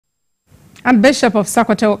And Bishop of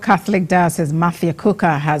Sokoto Catholic Diocese Matthew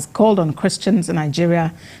Kukah has called on Christians in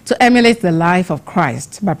Nigeria to emulate the life of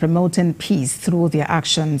Christ by promoting peace through their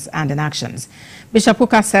actions and inactions. Bishop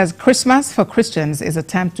Kukah says Christmas for Christians is an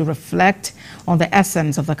attempt to reflect on the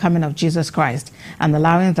essence of the coming of Jesus Christ and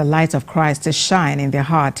allowing the light of Christ to shine in their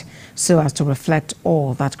heart so as to reflect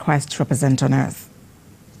all that Christ represents on earth.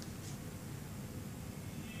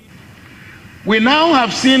 We now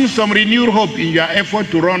have seen some renewed hope in your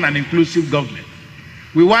effort to run an inclusive government.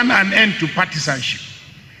 We want an end to partisanship.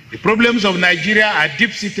 The problems of Nigeria are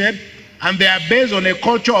deep-seated and they are based on a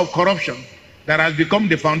culture of corruption that has become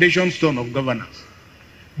the foundation stone of governance.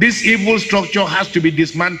 This evil structure has to be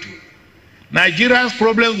dismantled. Nigeria's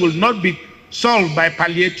problems will not be solved by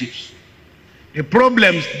palliatives. The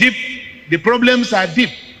problems are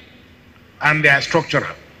deep and they are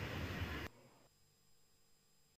structural.